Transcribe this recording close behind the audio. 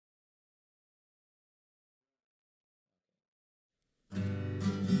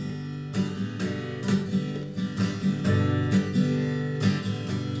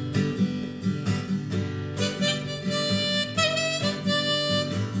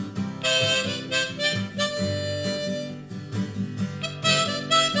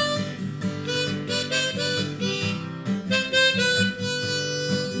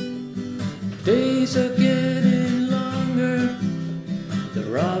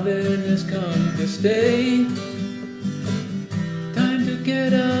Loving has come to stay. Time to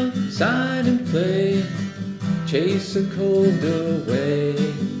get outside and play, chase the cold away.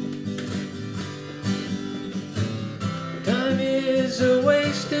 Time is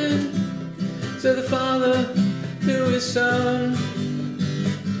a-wasting, said the Father to his Son.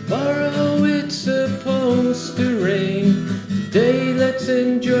 Tomorrow it's supposed to rain, today let's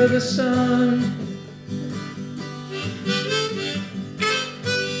enjoy the sun.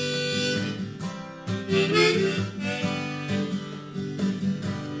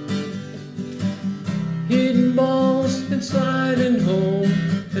 Hitting balls and sliding home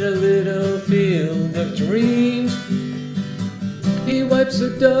in a little field of dreams. He wipes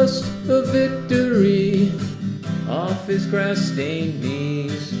the dust of victory off his grass-stained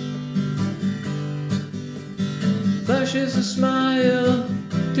knees. Flashes a smile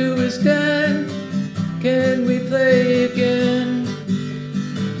to his dad, can we play again?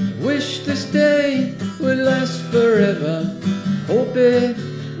 Wish this day would last forever, hope it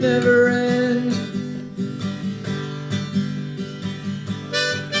never ends.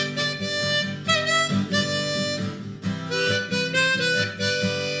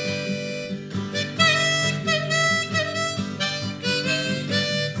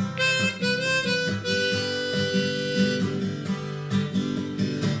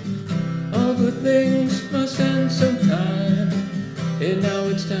 All good things must end sometime, and now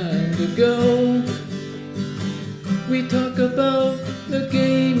it's time to go. We talk about the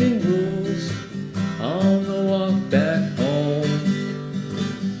gaming rules on the walk back home.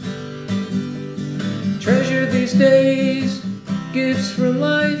 Treasure these days, gifts from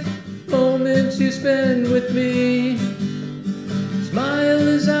life, moments you spend with me. Smile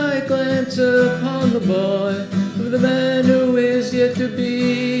as I glance upon the boy of the man who is yet to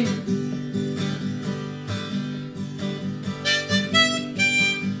be.